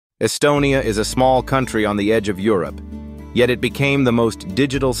Estonia is a small country on the edge of Europe, yet it became the most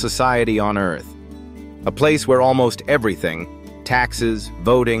digital society on Earth. A place where almost everything, taxes,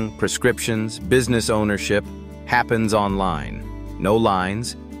 voting, prescriptions, business ownership, happens online. No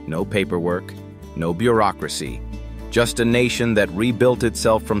lines, no paperwork, no bureaucracy. Just a nation that rebuilt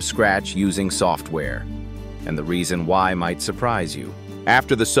itself from scratch using software. And the reason why might surprise you.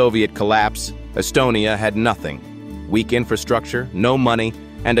 After the Soviet collapse, Estonia had nothing. Weak infrastructure, no money,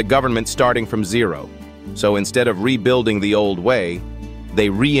 and a government starting from zero. So instead of rebuilding the old way, they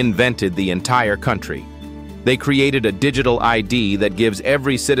reinvented the entire country. They created a digital ID that gives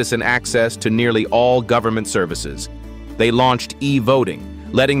every citizen access to nearly all government services. They launched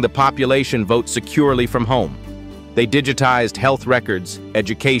e-voting, letting the population vote securely from home. They digitized health records,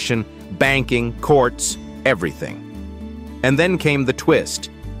 education, banking, courts, everything. And then came the twist.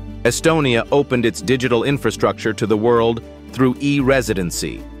 Estonia opened its digital infrastructure to the world through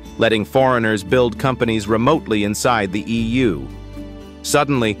E-Residency, letting foreigners build companies remotely inside the EU.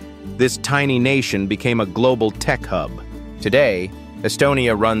 Suddenly, this tiny nation became a global tech hub. Today,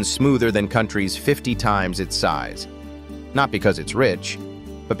 Estonia runs smoother than countries 50 times its size. Not because it's rich,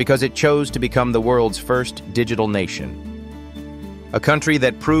 but because it chose to become the world's first digital nation. A country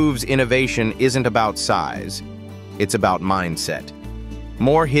that proves innovation isn't about size, it's about mindset.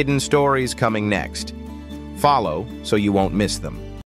 More hidden stories coming next. Follow so you won't miss them.